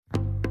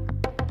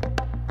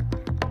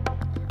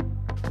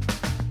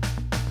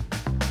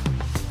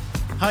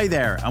Hi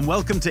there, and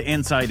welcome to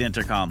Inside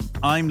Intercom.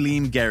 I'm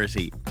Liam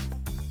Geraghty.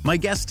 My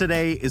guest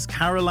today is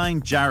Caroline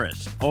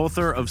Jarrett,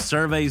 author of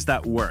Surveys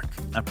That Work,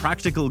 a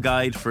practical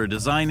guide for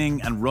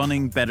designing and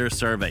running better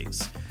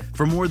surveys.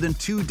 For more than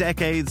 2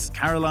 decades,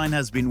 Caroline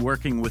has been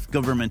working with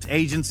government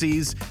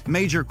agencies,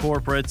 major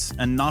corporates,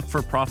 and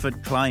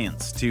not-for-profit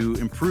clients to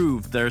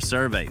improve their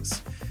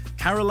surveys.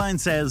 Caroline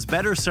says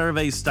better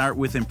surveys start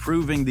with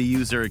improving the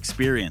user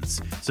experience,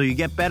 so you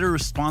get better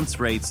response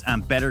rates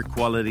and better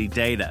quality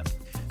data.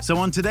 So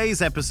on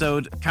today's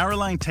episode,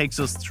 Caroline takes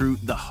us through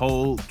the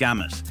whole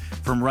gamut,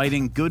 from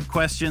writing good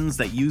questions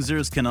that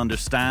users can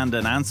understand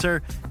and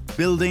answer,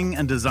 building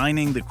and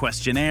designing the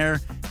questionnaire,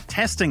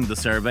 testing the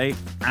survey,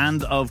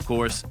 and of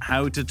course,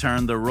 how to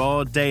turn the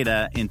raw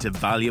data into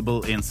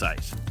valuable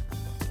insight.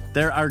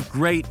 There are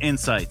great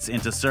insights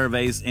into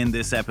surveys in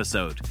this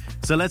episode,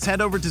 so let's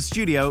head over to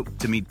studio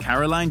to meet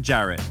Caroline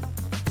Jarrett.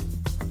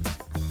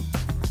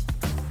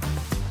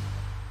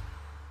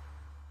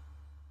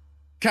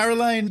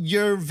 Caroline,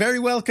 you're very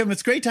welcome.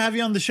 It's great to have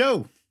you on the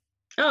show.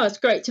 Oh, it's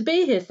great to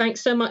be here.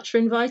 Thanks so much for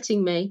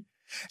inviting me.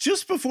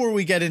 Just before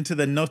we get into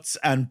the nuts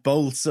and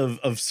bolts of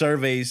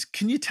surveys,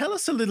 can you tell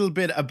us a little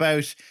bit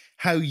about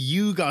how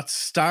you got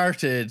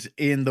started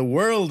in the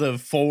world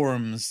of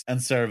forms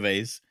and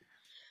surveys?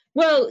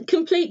 Well,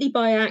 completely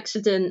by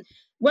accident.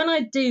 When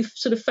I do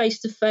sort of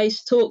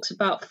face-to-face talks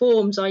about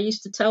forms, I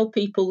used to tell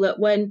people that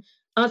when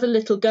other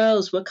little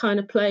girls were kind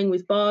of playing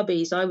with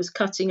Barbies, I was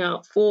cutting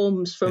out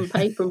forms from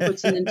paper and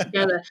putting them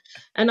together.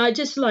 And I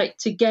just like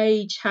to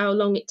gauge how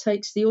long it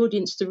takes the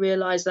audience to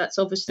realise that's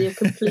obviously a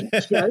complete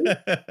joke.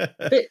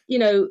 But, you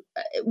know,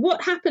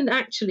 what happened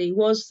actually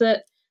was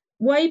that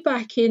way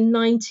back in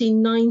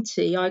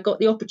 1990, I got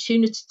the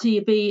opportunity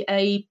to be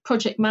a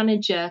project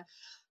manager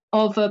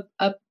of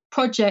a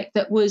project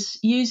that was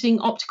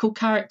using optical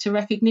character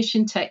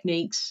recognition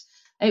techniques.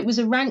 It was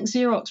a rank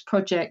Xerox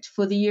project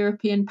for the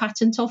European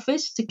Patent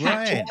Office to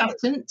capture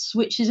patents,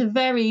 which is a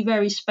very,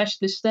 very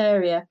specialist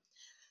area.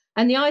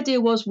 And the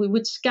idea was we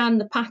would scan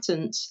the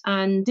patents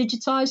and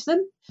digitize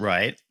them.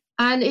 Right.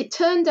 And it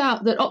turned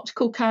out that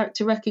optical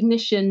character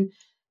recognition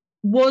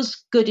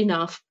was good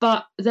enough,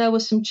 but there were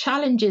some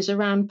challenges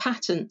around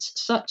patents,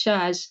 such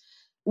as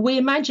we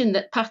imagine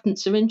that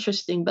patents are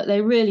interesting, but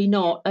they're really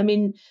not. I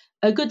mean,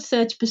 a good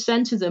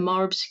 30% of them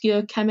are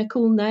obscure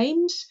chemical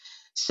names.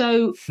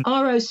 So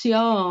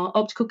ROCR,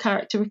 optical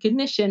character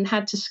recognition,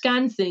 had to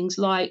scan things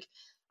like,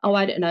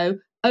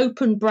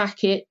 open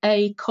bracket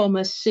A,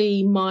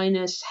 C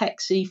minus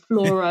hexy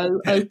fluoro,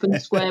 open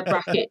square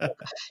bracket,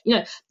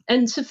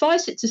 and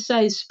suffice it to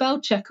say,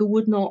 spell checker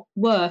would not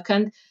work.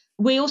 And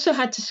we also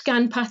had to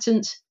scan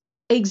patents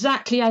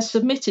exactly as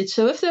submitted.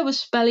 So if there were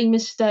spelling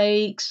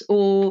mistakes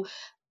or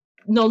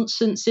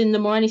nonsense in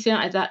them or anything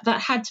like that,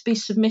 that had to be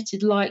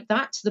submitted like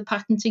that to the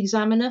patent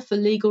examiner for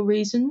legal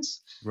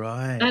reasons.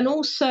 Right. And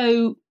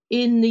also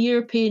in the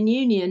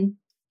European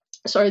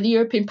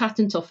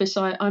Patent Office,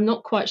 I'm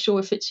not quite sure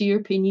if it's a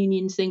European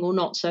Union thing or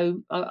not,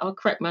 so I'll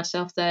correct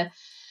myself there.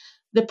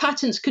 The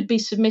patents could be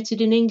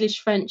submitted in English,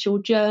 French or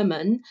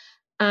German,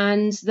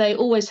 and they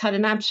always had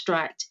an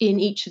abstract in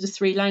each of the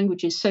 3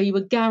 languages. So you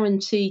were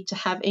guaranteed to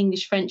have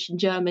English, French and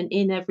German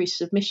in every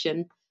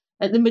submission.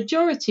 The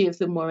majority of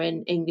them were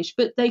in English,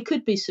 but they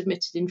could be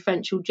submitted in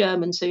French or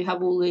German. So you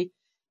have all the,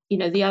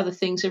 the other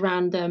things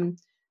around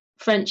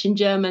French and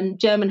German.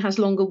 German has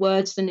longer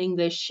words than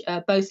English.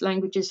 Both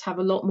languages have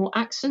a lot more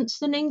accents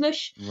than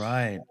English.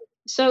 Right.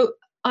 So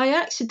I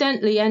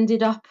accidentally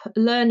ended up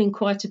learning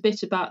quite a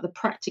bit about the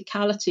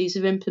practicalities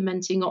of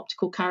implementing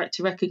optical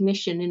character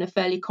recognition in a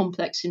fairly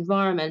complex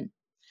environment.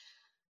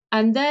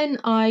 And then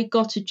I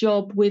got a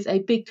job with a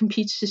big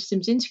computer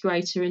systems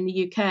integrator in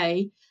the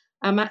UK.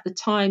 At the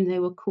time, they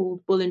were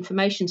called Bull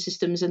Information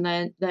Systems, and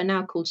they're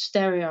now called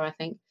Stereo, I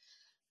think.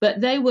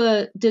 But they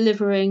were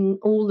delivering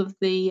all of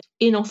the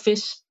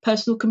in-office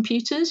personal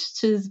computers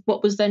to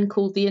what was then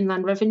called the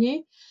Inland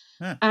Revenue.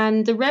 Huh.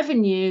 And the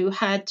Revenue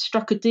had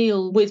struck a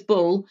deal with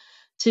Bull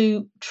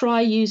to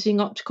try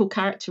using optical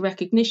character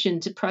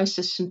recognition to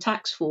process some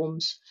tax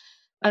forms.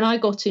 And I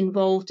got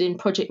involved in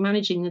project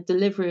managing the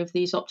delivery of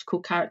these optical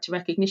character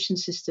recognition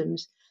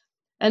systems.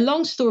 A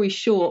long story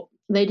short,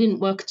 they didn't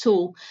work at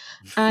all.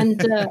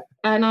 And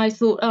I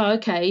thought, oh,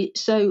 okay.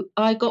 So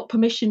I got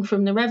permission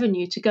from the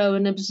Revenue to go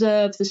and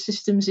observe the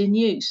systems in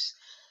use.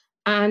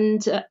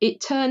 And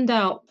it turned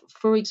out,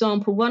 for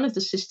example, one of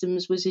the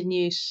systems was in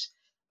use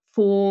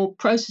for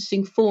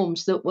processing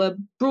forms that were,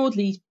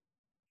 broadly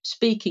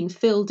speaking,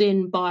 filled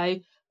in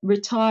by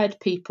retired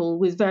people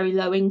with very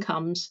low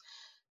incomes.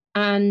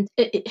 And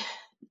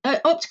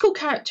optical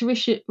character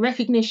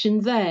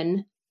recognition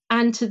then,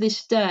 and to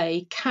this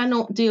day,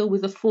 cannot deal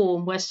with a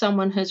form where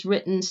someone has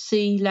written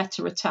C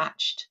letter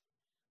attached.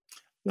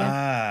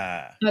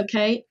 Yeah.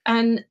 Okay.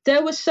 And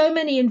there were so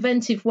many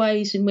inventive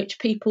ways in which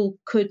people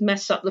could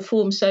mess up the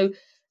form. So,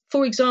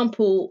 for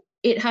example,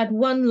 it had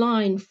one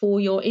line for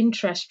your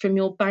interest from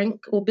your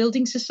bank or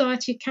building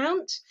society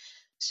account.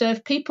 So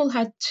if people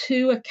had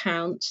 2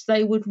 accounts,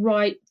 they would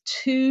write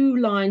 2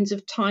 lines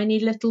of tiny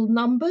little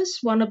numbers,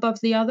 one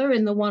above the other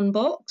in the one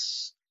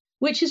box,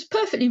 which is a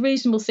perfectly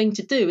reasonable thing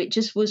to do. It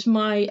just was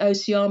my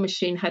OCR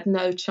machine had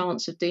no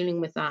chance of dealing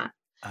with that.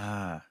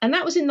 And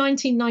that was in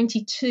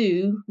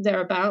 1992,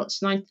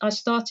 thereabouts. And I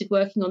started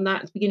working on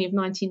that at the beginning of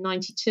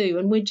 1992.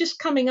 And we're just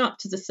coming up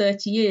to the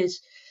 30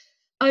 years.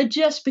 I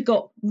just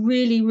got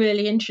really,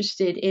 really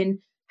interested in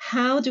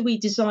how do we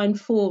design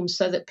forms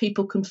so that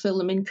people can fill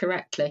them in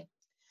correctly.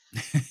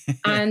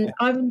 And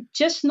I've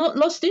just not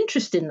lost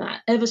interest in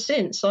that ever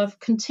since. I've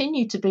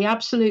continued to be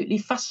absolutely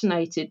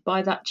fascinated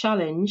by that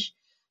challenge.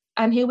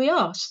 And here we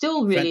are,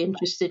 still really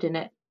interested in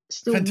it.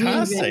 Still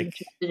Fantastic. Really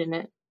interested in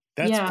it.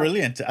 That's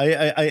brilliant.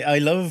 I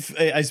love,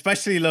 I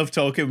especially love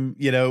talking,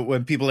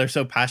 when people are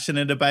so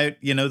passionate about,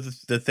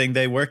 the thing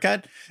they work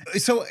at.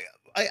 So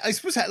I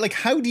suppose,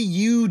 how do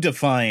you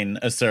define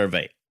a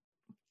survey?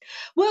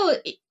 Well,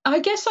 I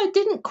guess I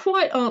didn't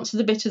quite answer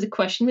the bit of the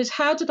question was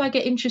how did I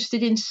get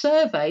interested in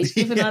surveys,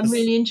 given I'm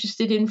really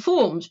interested in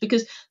forms,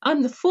 because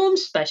I'm the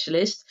forms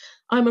specialist.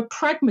 I'm a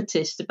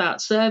pragmatist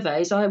about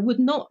surveys. I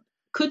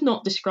could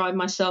not describe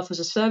myself as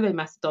a survey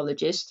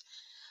methodologist.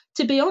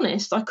 To be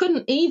honest, I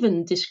couldn't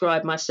even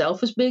describe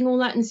myself as being all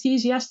that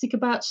enthusiastic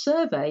about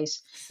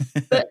surveys.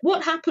 But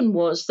what happened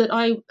was that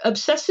I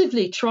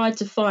obsessively tried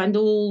to find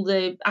all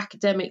the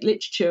academic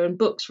literature and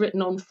books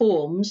written on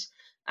forms.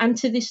 And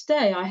to this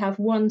day, I have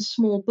one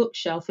small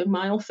bookshelf in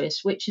my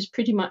office, which is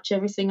pretty much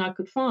everything I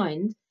could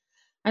find.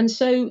 And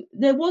so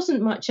there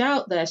wasn't much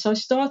out there. So I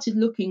started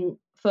looking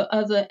for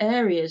other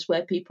areas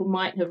where people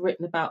might have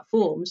written about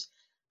forms.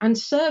 And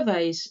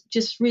surveys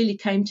just really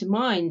came to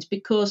mind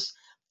because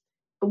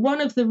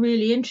one of the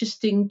really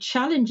interesting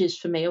challenges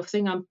for me, or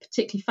thing I'm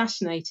particularly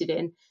fascinated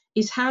in,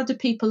 is how do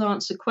people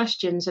answer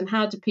questions and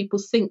how do people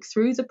think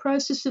through the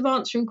process of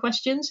answering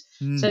questions?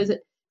 So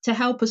that to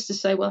help us to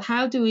say, well,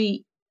 how do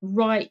we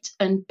write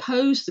and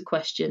pose the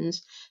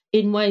questions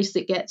in ways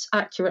that gets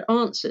accurate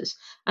answers?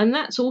 And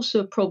that's also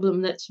a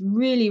problem that's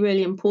really,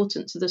 really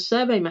important to the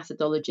survey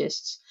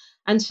methodologists.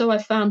 And so I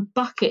found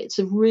buckets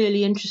of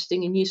really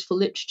interesting and useful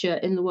literature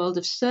in the world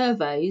of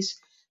surveys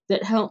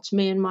that helped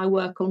me in my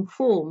work on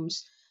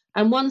forms.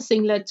 And one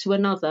thing led to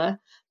another.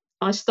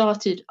 I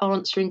started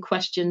answering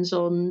questions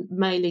on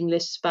mailing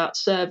lists about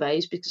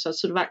surveys because I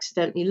sort of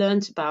accidentally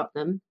learned about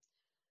them.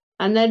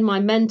 And then my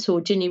mentor,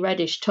 Ginny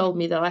Reddish, told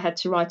me that I had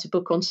to write a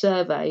book on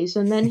surveys.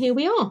 And then here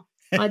we are.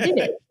 I did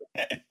it.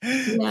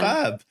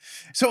 Fab.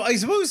 So I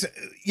suppose,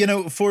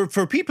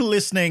 for people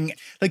listening,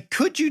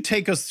 could you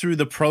take us through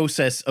the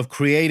process of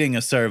creating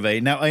a survey?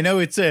 Now, I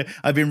know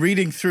I've been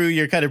reading through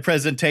your kind of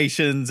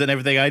presentations and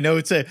everything. I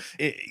know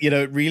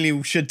it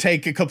really should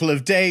take a couple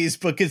of days,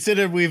 but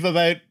consider we've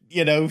about,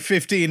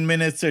 15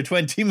 minutes or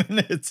 20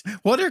 minutes.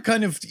 What are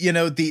kind of,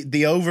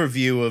 the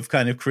overview of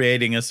kind of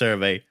creating a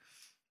survey?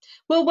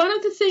 Well, one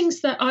of the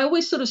things that I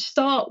always sort of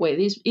start with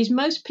is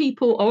most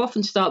people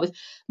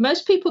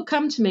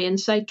come to me and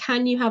say,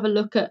 can you have a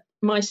look at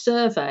my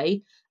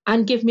survey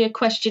and give me a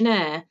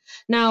questionnaire?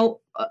 Now,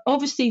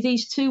 obviously,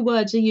 these two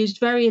words are used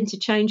very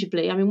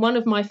interchangeably. I mean, one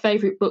of my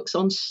favorite books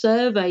on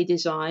survey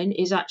design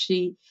is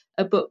actually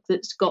a book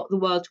that's got the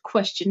word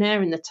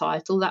questionnaire in the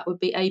title. That would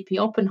be A.P.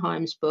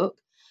 Oppenheim's book.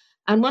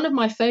 And one of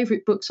my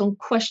favorite books on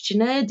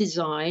questionnaire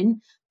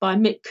design by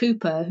Mick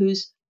Cooper,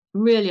 who's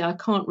really, I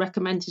can't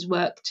recommend his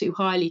work too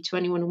highly to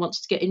anyone who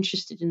wants to get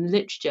interested in the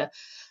literature.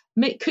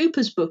 Mick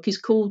Cooper's book is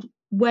called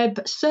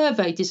Web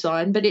Survey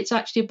Design, but it's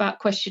actually about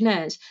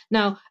questionnaires.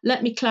 Now,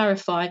 let me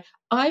clarify.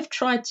 I've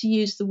tried to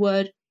use the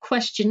word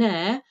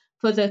questionnaire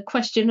for the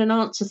question and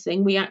answer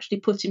thing we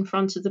actually put in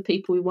front of the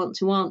people we want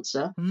to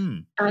answer,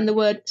 and the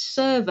word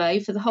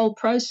survey for the whole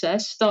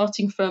process,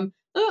 starting from,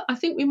 I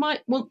think we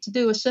might want to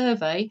do a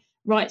survey,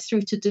 right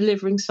through to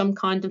delivering some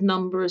kind of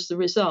number as the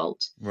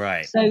result.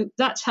 Right. So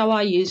that's how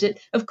I use it.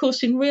 Of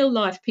course, in real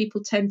life,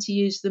 people tend to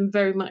use them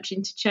very much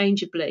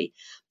interchangeably.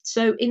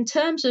 So in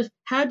terms of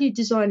how do you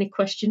design a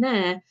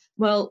questionnaire,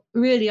 well,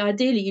 really,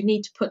 ideally, you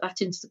need to put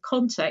that into the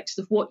context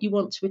of what you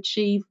want to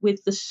achieve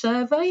with the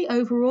survey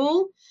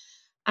overall.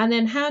 And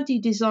then how do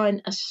you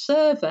design a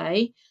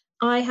survey?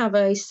 I have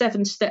a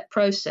 7-step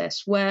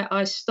process where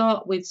I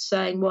start with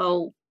saying,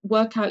 well,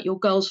 work out your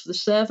goals for the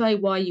survey,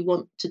 why you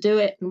want to do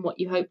it and what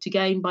you hope to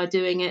gain by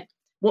doing it.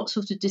 What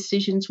sort of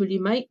decisions will you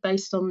make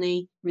based on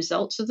the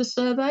results of the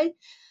survey?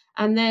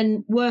 And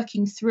then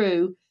working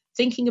through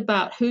thinking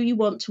about who you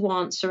want to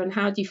answer and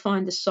how do you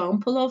find a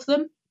sample of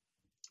them?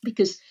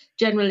 Because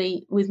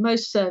generally with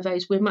most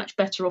surveys, we're much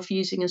better off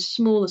using as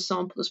small a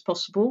sample as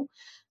possible.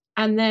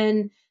 And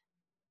then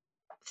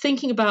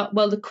thinking about,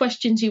 well, the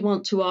questions you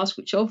want to ask,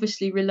 which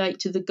obviously relate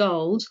to the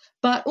goals,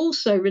 but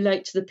also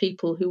relate to the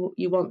people who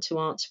you want to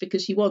answer,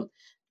 because you want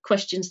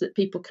questions that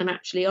people can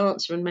actually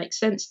answer and make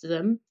sense to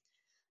them.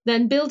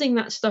 Then building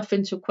that stuff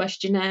into a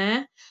questionnaire.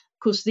 Of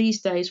course,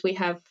 these days we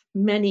have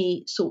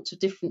many sorts of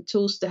different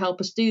tools to help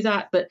us do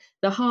that, but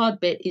the hard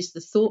bit is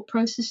the thought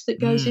process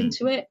that goes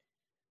into it.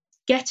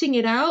 Getting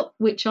it out,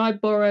 which I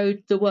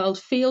borrowed the word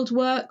field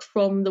work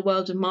from the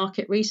world of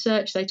market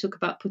research. They talk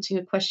about putting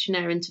a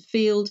questionnaire into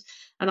field,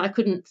 and I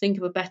couldn't think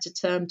of a better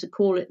term to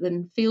call it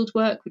than field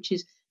work, which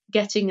is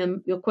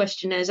getting your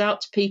questionnaires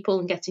out to people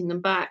and getting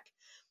them back.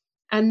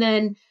 And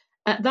then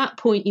at that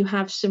point, you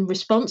have some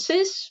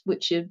responses,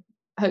 which are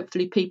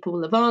hopefully people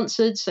will have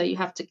answered. So you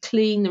have to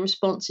clean the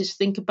responses,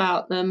 think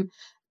about them,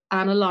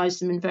 analyze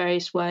them in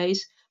various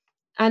ways.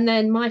 And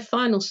then my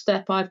final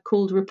step I've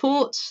called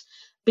reports,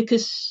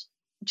 because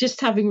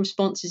just having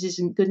responses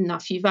isn't good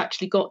enough. You've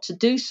actually got to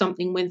do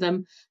something with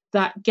them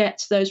that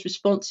gets those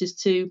responses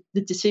to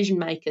the decision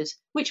makers,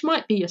 which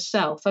might be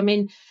yourself. I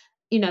mean,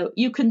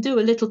 you can do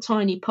a little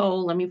tiny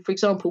poll. I mean, for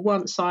example,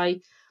 once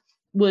I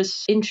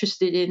was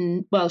interested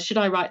in, well, should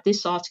I write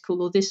this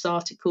article or this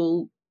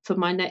article for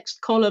my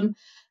next column?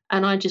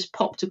 And I just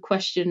popped a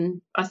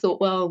question. I thought,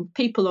 well,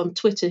 people on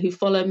Twitter who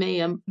follow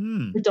me are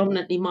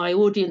predominantly my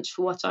audience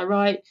for what I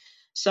write.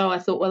 So I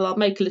thought, well, I'll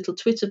make a little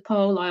Twitter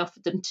poll. I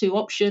offered them 2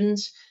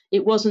 options.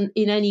 It wasn't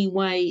in any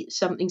way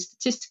something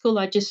statistical.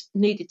 I just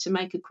needed to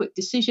make a quick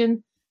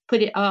decision,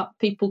 put it up.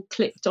 People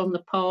clicked on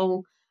the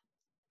poll.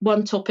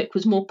 One topic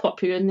was more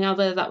popular than the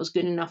other. That was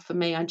good enough for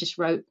me. I just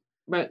wrote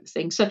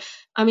things. So,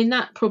 I mean,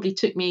 that probably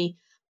took me,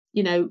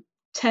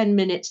 10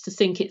 minutes to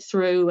think it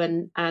through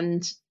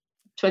and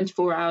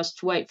 24 hours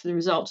to wait for the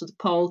results of the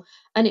poll.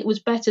 And it was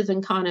better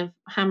than kind of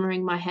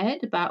hammering my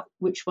head about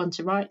which one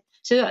to write.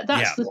 So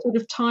that's the sort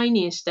of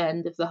tiniest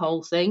end of the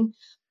whole thing.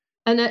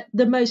 And at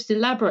the most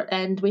elaborate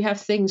end, we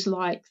have things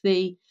like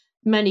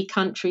many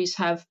countries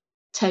have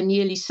 10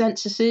 yearly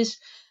censuses,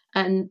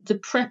 and the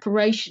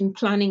preparation,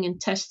 planning and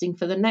testing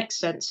for the next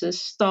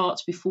census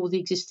starts before the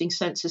existing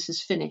census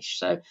is finished.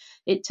 So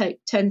it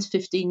takes 10 to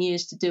 15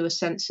 years to do a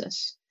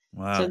census.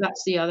 Wow. So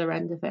that's the other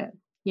end of it.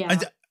 Yeah.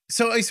 And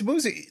so I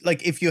suppose,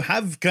 like, if you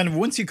have kind of,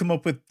 once you come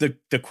up with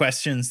the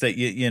questions that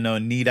you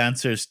need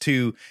answers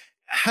to,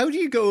 how do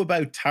you go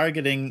about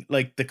targeting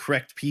like the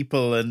correct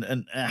people,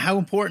 and how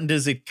important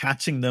is it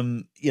catching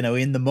them,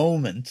 in the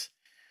moment?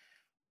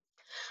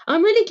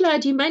 I'm really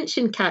glad you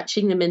mentioned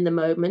catching them in the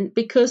moment,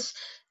 because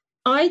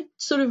I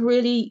sort of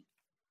really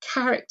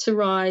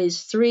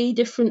characterize 3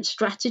 different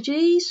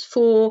strategies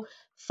for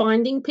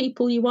finding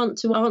people you want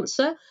to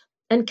answer.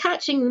 And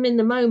catching them in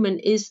the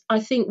moment is,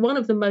 I think, one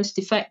of the most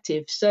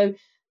effective. So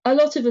a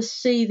lot of us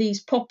see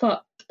these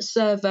pop-up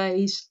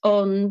surveys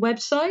on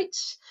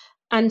websites.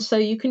 And so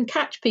you can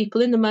catch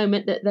people in the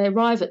moment that they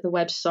arrive at the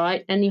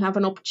website, and you have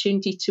an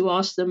opportunity to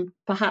ask them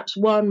perhaps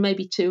 1,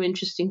 maybe 2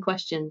 interesting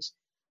questions.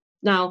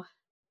 Now,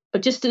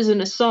 just as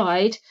an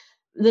aside,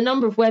 the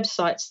number of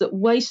websites that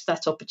waste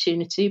that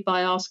opportunity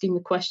by asking the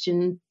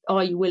question,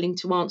 are you willing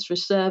to answer a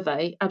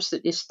survey,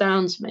 absolutely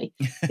astounds me,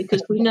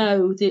 because we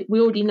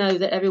already know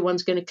that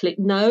everyone's going to click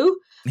no.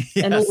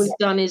 Yes. And all we've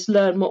done is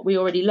learn what we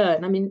already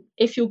learn. I mean,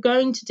 if you're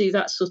going to do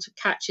that sort of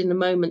catch in the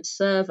moment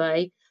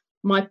survey,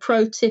 my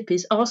pro tip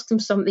is ask them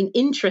something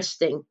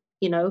interesting.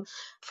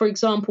 For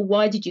example,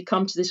 why did you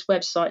come to this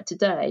website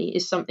today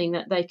is something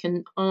that they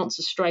can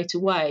answer straight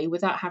away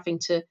without having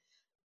to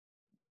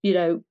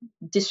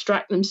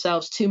distract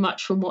themselves too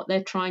much from what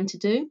they're trying to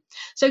do.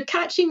 So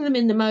catching them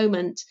in the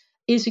moment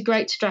is a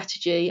great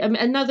strategy.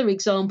 Another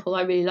example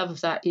I really love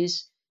of that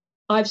is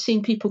I've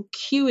seen people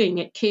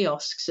queuing at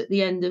kiosks at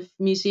the end of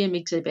museum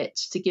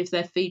exhibits to give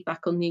their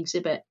feedback on the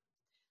exhibit.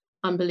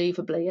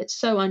 Unbelievably, it's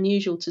so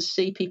unusual to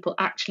see people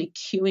actually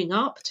queuing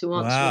up to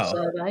answer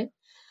a survey,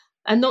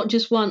 and not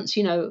just once.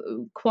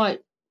 Quite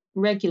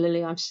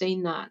regularly I've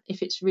seen that,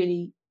 if it's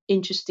really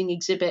interesting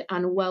exhibit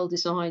and a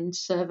well-designed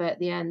survey at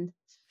the end.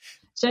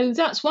 So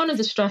that's one of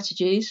the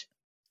strategies.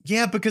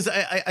 Yeah, because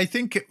I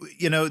think,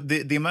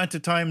 the amount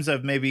of times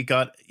I've maybe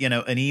got,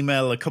 an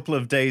email a couple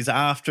of days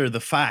after the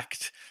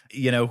fact,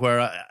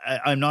 where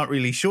I'm not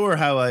really sure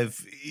how I've,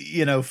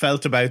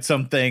 felt about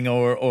something,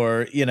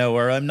 or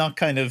I'm not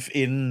kind of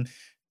in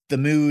the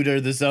mood or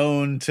the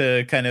zone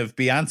to kind of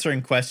be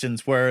answering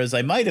questions, whereas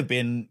I might have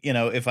been,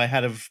 if I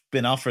had have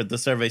been offered the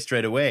survey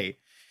straight away.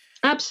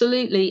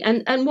 Absolutely.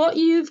 And what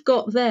you've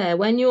got there,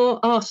 when you're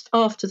asked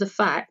after the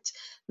fact,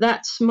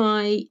 that's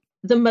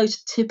the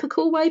most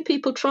typical way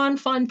people try and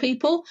find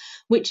people,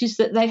 which is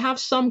that they have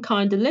some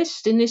kind of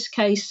list. In this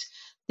case,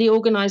 the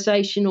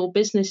organization or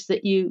business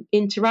that you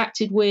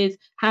interacted with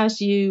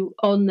has you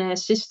on their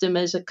system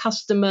as a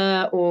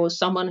customer or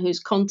someone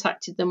who's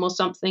contacted them or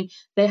something.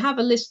 They have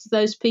a list of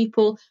those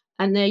people,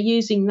 and they're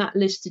using that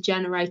list to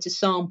generate a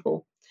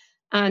sample.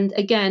 And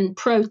again,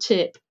 pro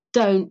tip,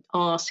 don't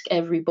ask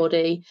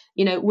everybody.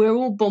 We're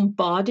all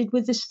bombarded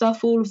with this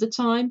stuff all of the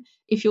time.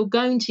 If you're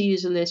going to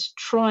use a list,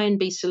 try and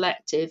be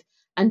selective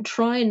and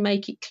try and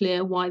make it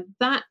clear why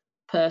that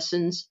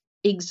person's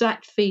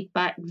exact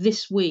feedback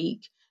this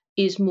week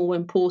is more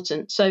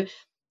important. So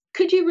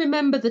could you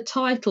remember the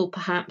title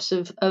perhaps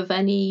of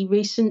any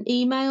recent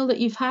email that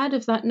you've had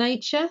of that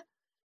nature?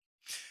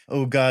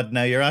 Oh God,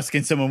 now you're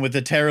asking someone with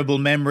a terrible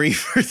memory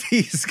for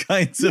these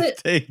kinds of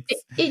things.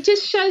 It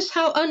just shows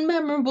how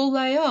unmemorable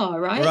they are,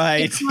 right?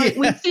 Right. It's like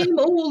we see them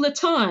all the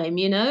time,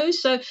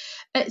 So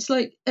it's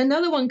like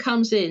another one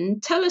comes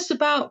in, tell us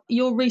about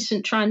your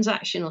recent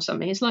transaction or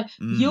something. It's like,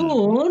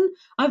 yawn,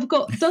 I've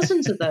got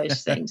dozens of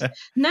those things.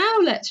 Now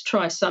let's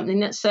try something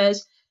that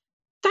says,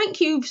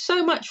 thank you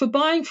so much for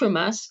buying from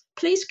us.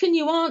 Please can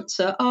you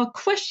answer our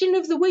question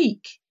of the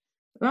week?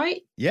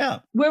 Right? Yeah.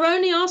 We're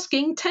only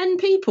asking 10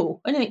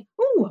 people. And I think,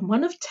 oh, I'm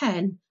one of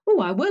 10. Oh,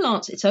 I will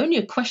answer. It's only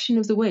a question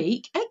of the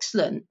week.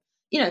 Excellent.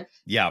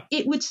 Yeah.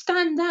 It would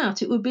stand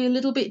out. It would be a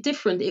little bit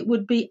different. It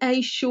would be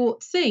a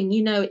short thing.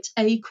 It's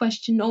a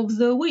question of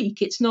the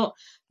week. It's not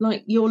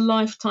like your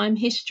lifetime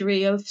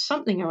history of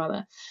something or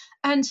other.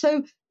 And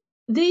so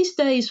these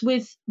days,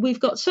 we've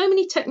got so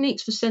many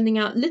techniques for sending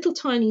out little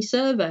tiny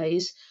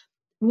surveys,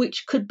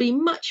 which could be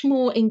much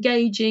more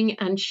engaging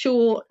and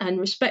short and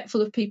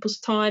respectful of people's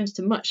times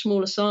to much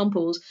smaller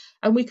samples.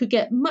 And we could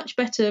get much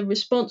better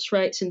response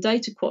rates and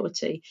data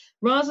quality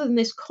rather than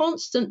this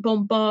constant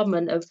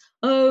bombardment of,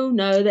 oh,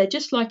 no, they're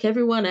just like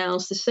everyone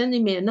else. They're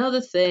sending me another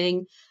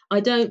thing.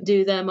 I don't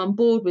do them. I'm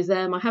bored with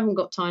them. I haven't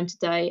got time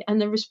today. And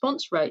the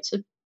response rates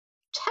are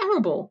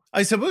terrible.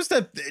 I suppose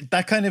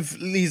that kind of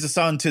leads us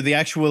on to the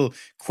actual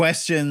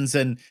questions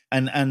and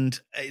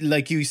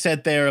like you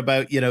said there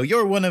about,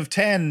 you're one of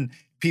 10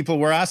 people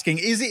were asking.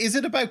 Is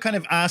it about kind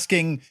of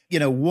asking,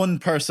 one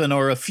person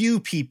or a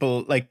few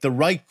people like the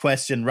right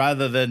question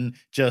rather than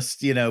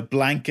just,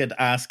 blanket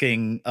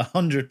asking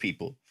 100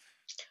 people?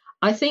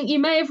 I think you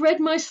may have read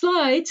my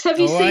slides. Have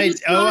you seen the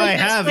slide? I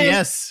have,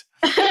 yes.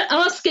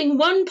 Asking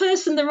one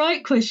person the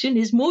right question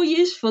is more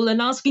useful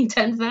than asking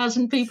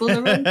 10,000 people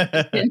the wrong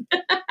question.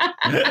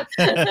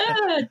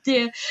 Oh,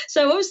 dear.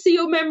 So obviously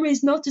your memory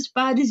is not as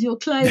bad as you're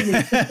claiming.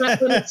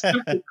 That's when it's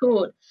struck a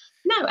chord.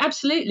 No,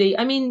 absolutely.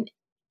 I mean,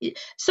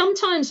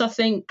 sometimes I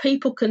think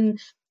people can,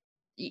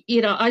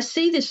 I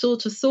see this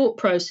sort of thought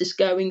process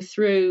going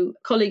through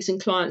colleagues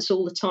and clients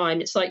all the time.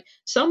 It's like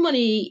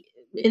somebody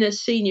in a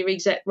senior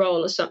exec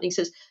role or something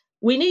says,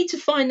 we need to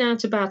find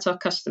out about our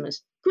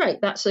customers. Great,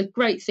 that's a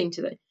great thing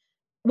to do.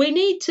 We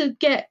need to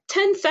get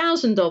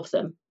 10,000 of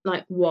them.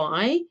 Like,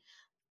 why?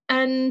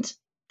 And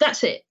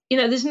that's it.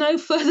 There's no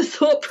further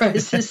thought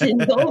process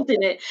involved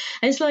in it.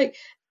 And it's like,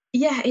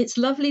 yeah, it's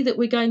lovely that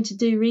we're going to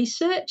do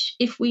research.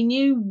 If we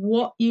knew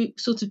what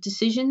sort of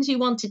decisions you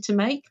wanted to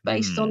make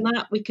based on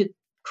that, we could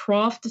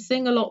craft the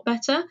thing a lot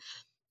better.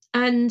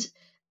 And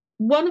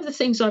one of the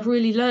things I've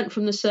really learned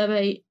from the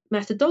survey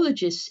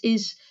methodologists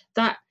is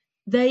that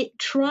they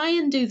try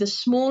and do the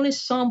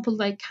smallest sample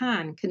they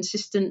can,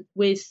 consistent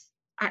with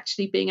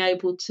actually being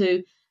able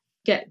to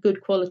get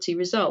good quality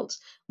results.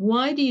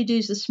 Why do you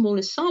do the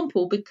smallest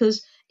sample?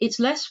 Because it's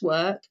less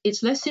work,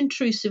 it's less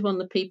intrusive on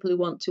the people who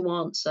want to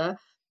answer.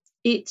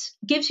 It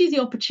gives you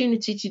the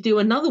opportunity to do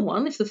another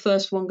one if the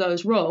first one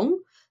goes wrong.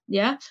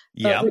 Yeah.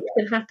 Which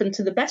can happen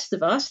to the best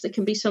of us. There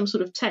can be some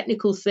sort of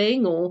technical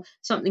thing or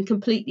something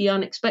completely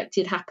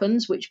unexpected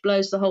happens, which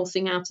blows the whole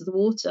thing out of the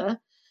water.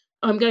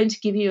 I'm going to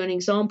give you an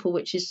example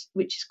which is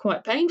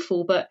quite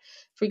painful. But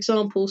for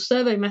example,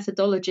 survey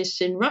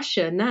methodologists in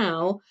Russia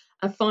now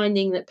are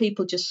finding that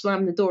people just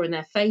slam the door in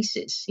their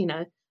faces.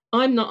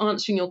 I'm not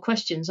answering your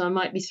questions. I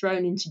might be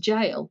thrown into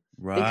jail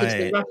because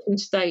the Russian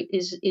state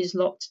is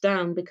locked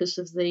down because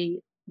of the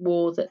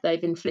war that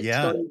they've inflicted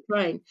on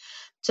Ukraine.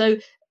 So,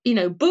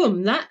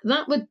 boom, that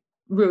would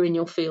ruin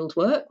your field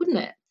work, wouldn't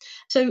it?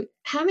 So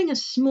having a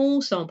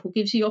small sample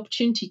gives you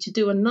opportunity to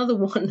do another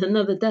one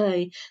another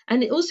day.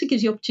 And it also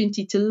gives you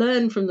opportunity to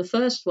learn from the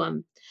first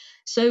one.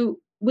 So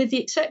with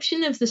the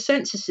exception of the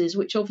censuses,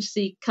 which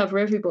obviously cover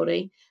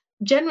everybody,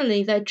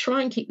 generally they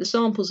try and keep the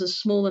samples as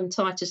small and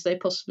tight as they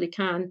possibly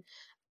can.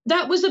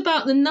 That was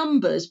about the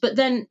numbers. But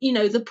then,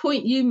 the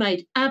point you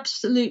made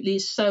absolutely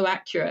is so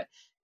accurate.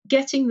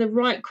 Getting the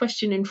right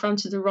question in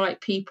front of the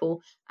right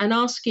people and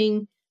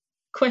asking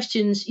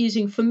questions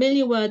using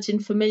familiar words in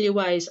familiar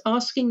ways,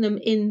 asking them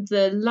in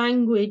the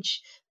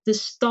language, the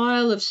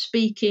style of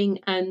speaking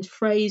and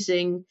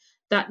phrasing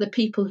that the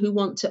people who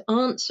want to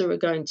answer are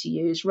going to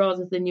use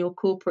rather than your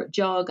corporate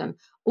jargon.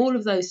 All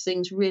of those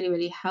things really,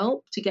 really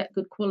help to get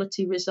good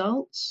quality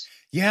results.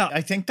 Yeah,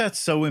 I think that's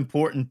so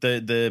important,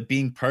 the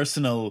being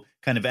personal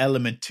kind of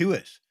element to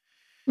it.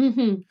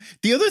 Mm-hmm.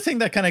 The other thing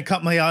that kind of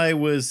caught my eye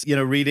was,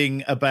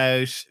 reading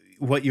about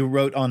what you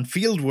wrote on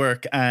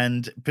fieldwork,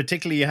 and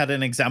particularly you had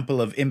an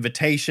example of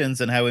invitations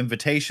and how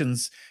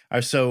invitations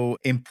are so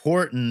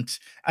important.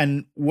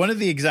 And one of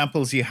the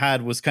examples you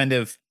had was kind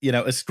of,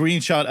 a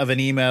screenshot of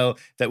an email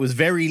that was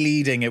very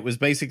leading. It was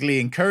basically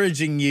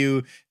encouraging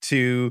you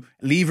to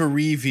leave a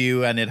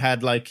review, and it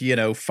had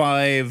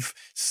 5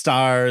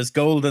 stars,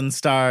 golden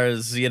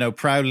stars,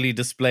 proudly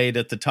displayed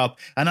at the top.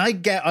 And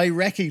I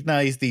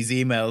recognize these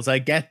emails. I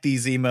get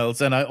these emails,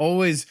 and I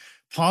always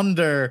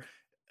ponder,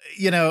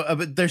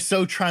 they're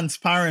so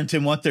transparent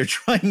in what they're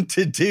trying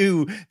to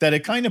do that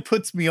it kind of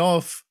puts me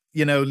off,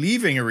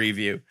 leaving a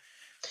review.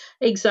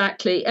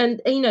 Exactly.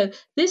 And,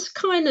 this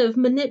kind of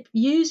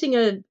using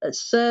a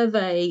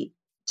survey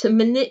to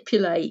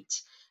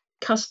manipulate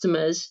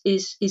customers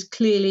is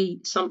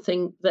clearly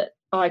something that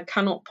I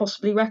cannot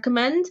possibly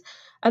recommend.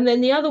 And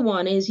then the other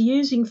one is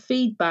using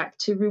feedback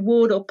to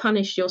reward or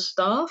punish your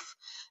staff.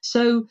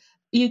 So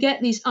you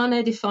get these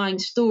unedifying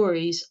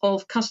stories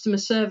of customer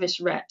service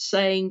reps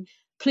saying,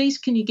 please,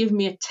 can you give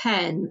me a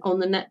 10 on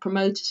the Net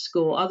Promoter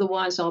Score?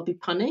 Otherwise, I'll be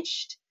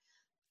punished.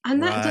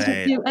 And that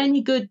doesn't do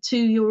any good to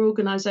your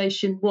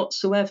organization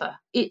whatsoever.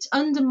 It's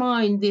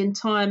undermined the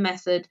entire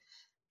method.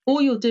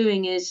 All you're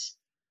doing is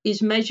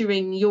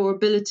measuring your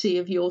ability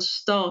of your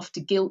staff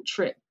to guilt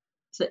trip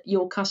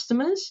your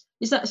customers.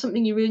 Is that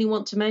something you really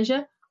want to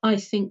measure? I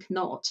think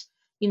not.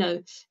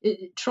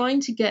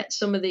 Trying to get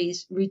some of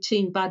these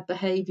routine bad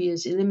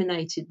behaviors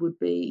eliminated would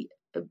be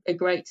a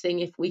great thing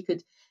if we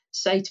could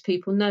say to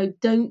people, no,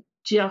 don't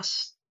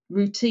just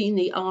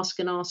routinely ask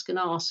and ask and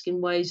ask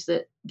in ways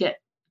that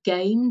get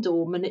gamed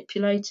or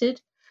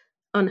manipulated.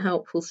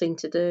 Unhelpful thing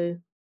to do.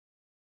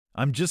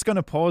 I'm just going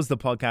to pause the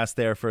podcast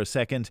there for a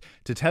second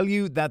to tell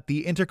you that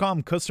the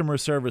Intercom Customer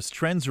Service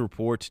Trends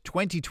Report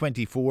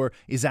 2024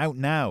 is out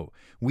now.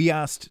 We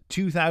asked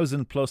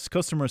 2,000 plus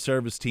customer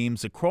service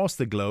teams across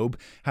the globe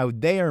how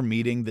they are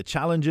meeting the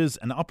challenges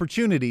and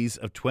opportunities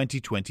of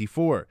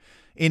 2024.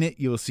 In it,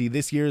 you'll see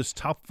this year's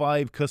top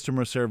 5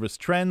 customer service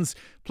trends,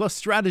 plus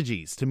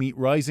strategies to meet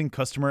rising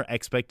customer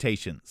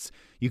expectations.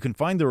 You can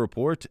find the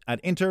report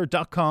at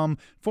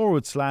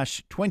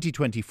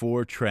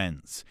inter.com/2024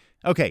 trends.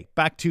 Okay,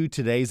 back to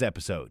today's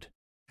episode.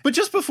 But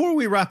just before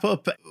we wrap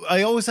up,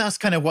 I always ask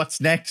kind of what's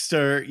next,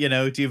 or, do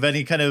you have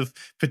any kind of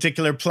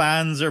particular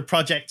plans or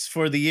projects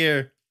for the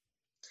year?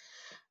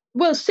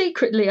 Well,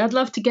 secretly, I'd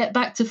love to get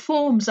back to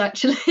forms,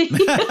 actually.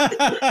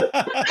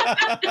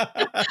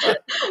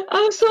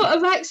 I've sort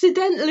of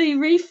accidentally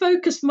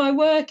refocused my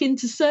work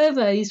into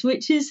surveys,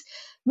 which is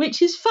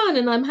fun,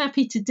 and I'm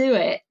happy to do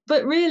it.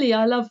 But really,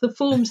 I love the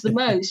forms the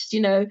most,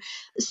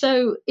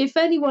 So if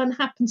anyone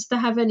happens to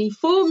have any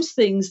forms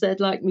things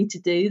they'd like me to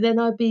do, then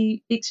I'd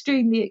be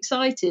extremely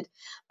excited.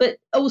 But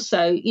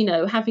also,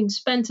 having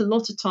spent a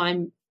lot of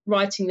time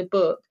writing the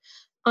book,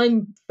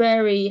 I'm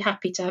very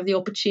happy to have the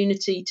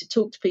opportunity to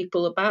talk to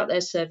people about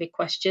their survey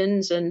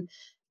questions. And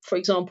for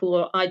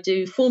example, I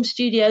do form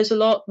studios a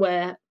lot,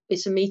 where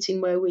it's a meeting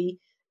where we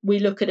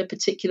look at a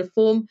particular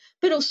form.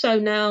 But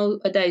also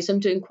nowadays, I'm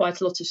doing quite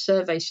a lot of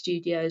survey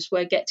studios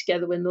where I get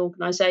together with an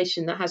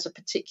organisation that has a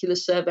particular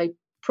survey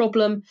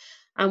problem,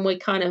 and we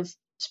kind of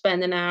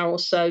spend an hour or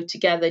so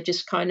together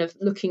just kind of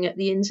looking at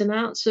the ins and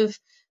outs of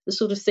the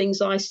sort of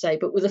things I say,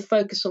 but with a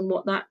focus on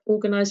what that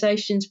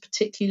organisation's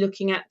particularly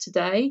looking at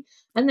today.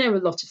 And they're a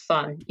lot of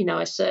fun.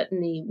 I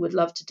certainly would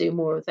love to do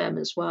more of them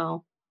as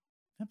well.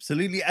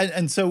 Absolutely.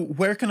 And so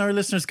where can our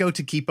listeners go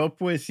to keep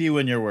up with you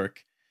and your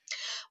work?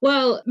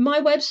 Well,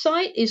 my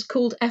website is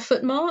called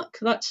Effort Mark.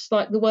 That's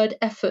like the word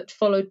effort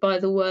followed by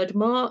the word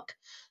mark.co.uk.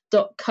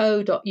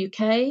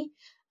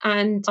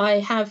 And I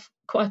have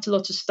quite a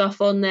lot of stuff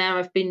on there.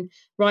 I've been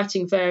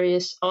writing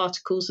various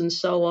articles and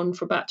so on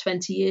for about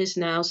 20 years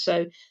now.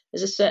 So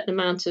there's a certain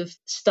amount of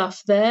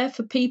stuff there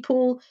for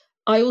people.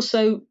 I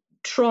also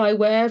try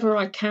wherever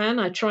I can.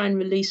 I try and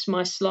release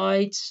my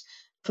slides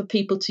for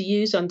people to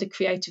use under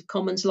Creative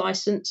Commons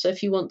license. So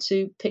if you want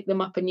to pick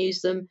them up and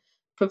use them,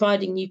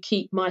 providing you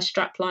keep my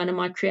strapline and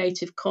my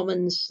Creative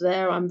Commons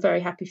there, I'm very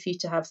happy for you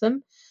to have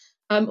them.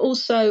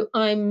 Also,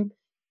 I'm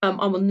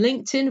on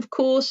LinkedIn, of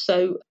course,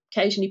 so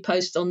occasionally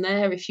post on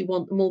there if you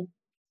want more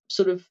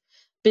sort of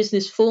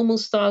business formal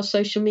style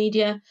social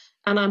media.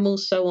 And I'm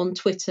also on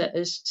Twitter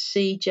as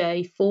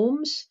CJ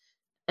Forms,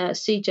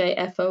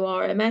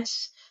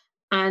 CJFORMS.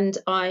 And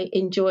I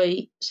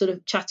enjoy sort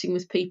of chatting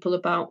with people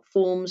about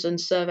forms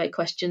and survey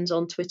questions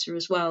on Twitter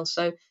as well.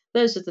 So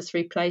those are the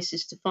 3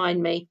 places to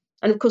find me.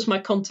 And of course, my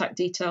contact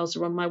details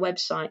are on my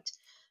website.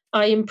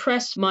 I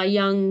impress my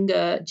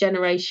younger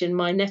generation,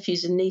 my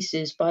nephews and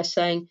nieces, by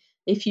saying,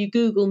 if you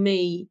Google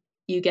me,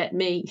 you get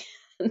me.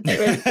 And they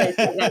really say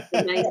that's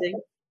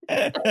amazing.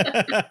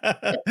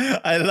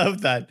 I love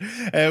that.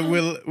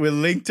 We'll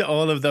link to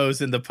all of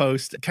those in the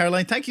post.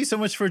 Caroline, thank you so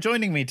much for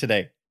joining me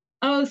today.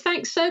 Oh,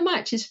 thanks so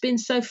much. It's been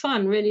so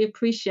fun. Really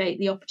appreciate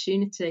the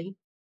opportunity.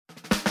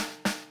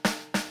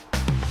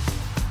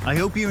 I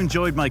hope you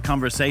enjoyed my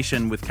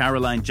conversation with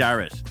Caroline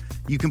Jarrett.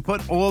 You can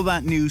put all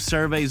that new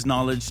surveys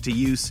knowledge to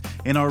use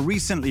in our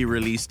recently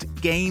released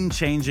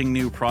game-changing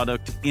new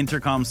product,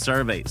 Intercom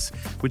Surveys,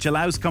 which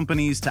allows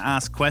companies to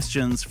ask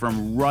questions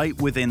from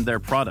right within their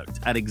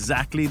product at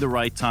exactly the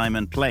right time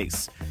and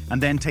place,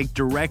 and then take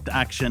direct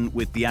action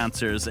with the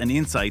answers and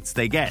insights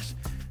they get.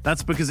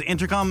 That's because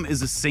Intercom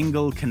is a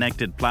single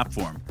connected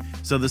platform,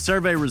 so the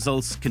survey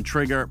results can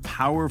trigger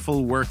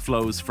powerful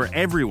workflows for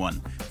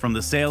everyone, from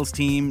the sales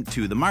team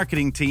to the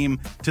marketing team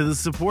to the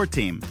support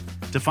team.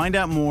 To find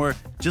out more,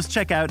 just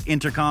check out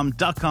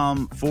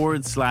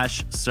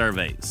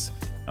intercom.com/surveys.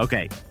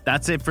 Okay,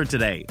 that's it for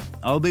today.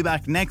 I'll be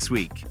back next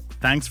week.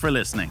 Thanks for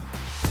listening.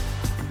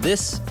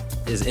 This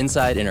is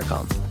Inside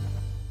Intercom.